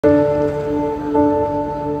When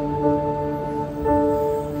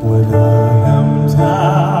I am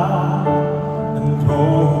down and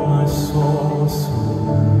oh my soul so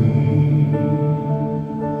weak,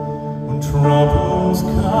 when troubles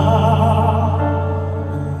come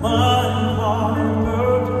and my heart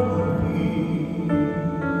burdened be,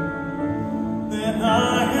 then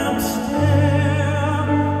I am still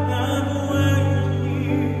and wait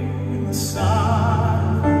in the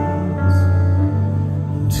silence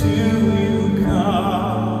until you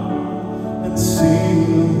come and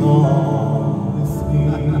sing along with me.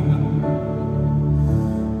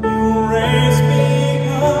 You raise me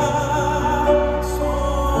up so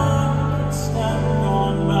I can stand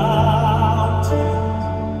on mountains.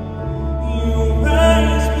 You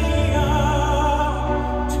raise me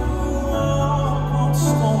up to walk on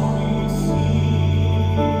stormy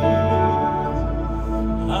seas.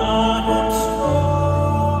 I am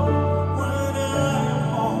strong when I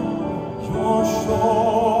am on your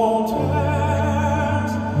shoulders.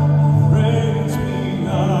 Raise me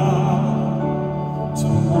up to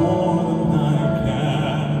more than I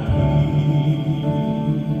can be.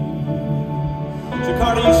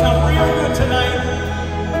 Jakarta, you sound real good tonight.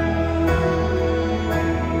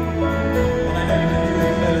 And I know you can do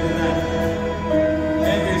even better than that.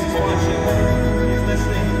 Andrews is watching. He's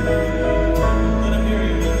listening. Let him hear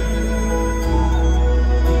you.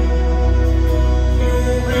 You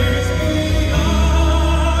raise me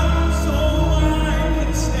up so I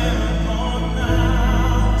can stand on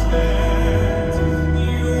mountains.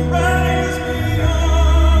 You raise me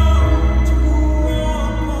up to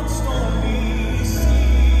walk on stormy seas.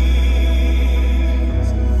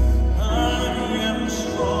 I am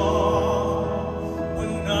strong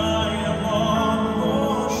when I am on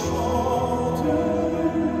your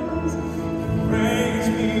shoulders. You raise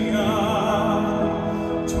me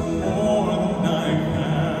up to more than I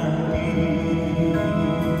can be.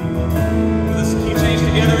 Let's keep change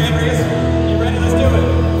together, Andreas. You ready? Let's do it.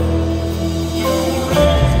 You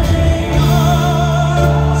raise me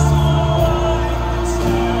up so I can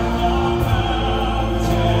stand on mountains.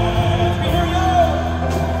 We hear you.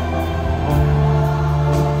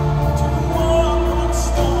 To walk on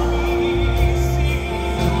stormy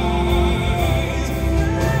seas.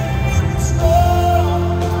 I'm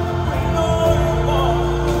strong when I'm on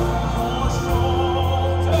your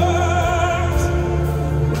shoulders.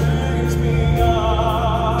 Raise me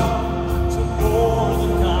up to more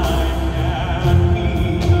than I can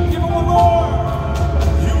be. Give it one more.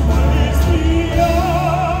 You raise me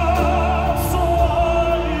up so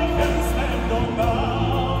I can stand on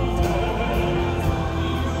mountains.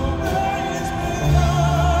 You raise me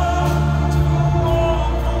up to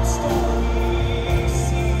walk on stormy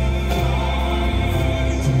seas.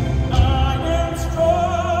 I am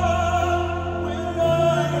strong when I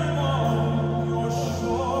am on your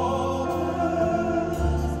shoulders.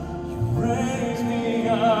 You raise me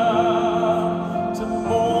up to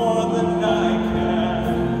more than I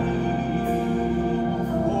can be.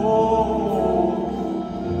 Oh,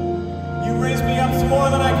 you raise me up to more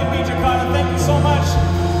than I can be, Jakarta. Thank you so much.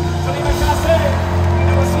 Terima kasih.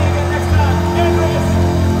 And we'll see you again next time. Andreas.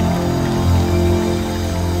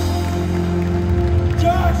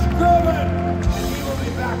 Josh Groban! And he will be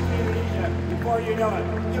back in Indonesia before you know it.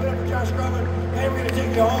 Give it up for Josh Groban. Hey, we're going to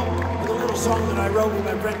take you home with a little song that I wrote with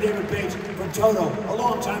my friend David Page from Toto a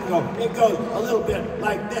long time ago. It goes a little bit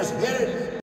like this. Hit it!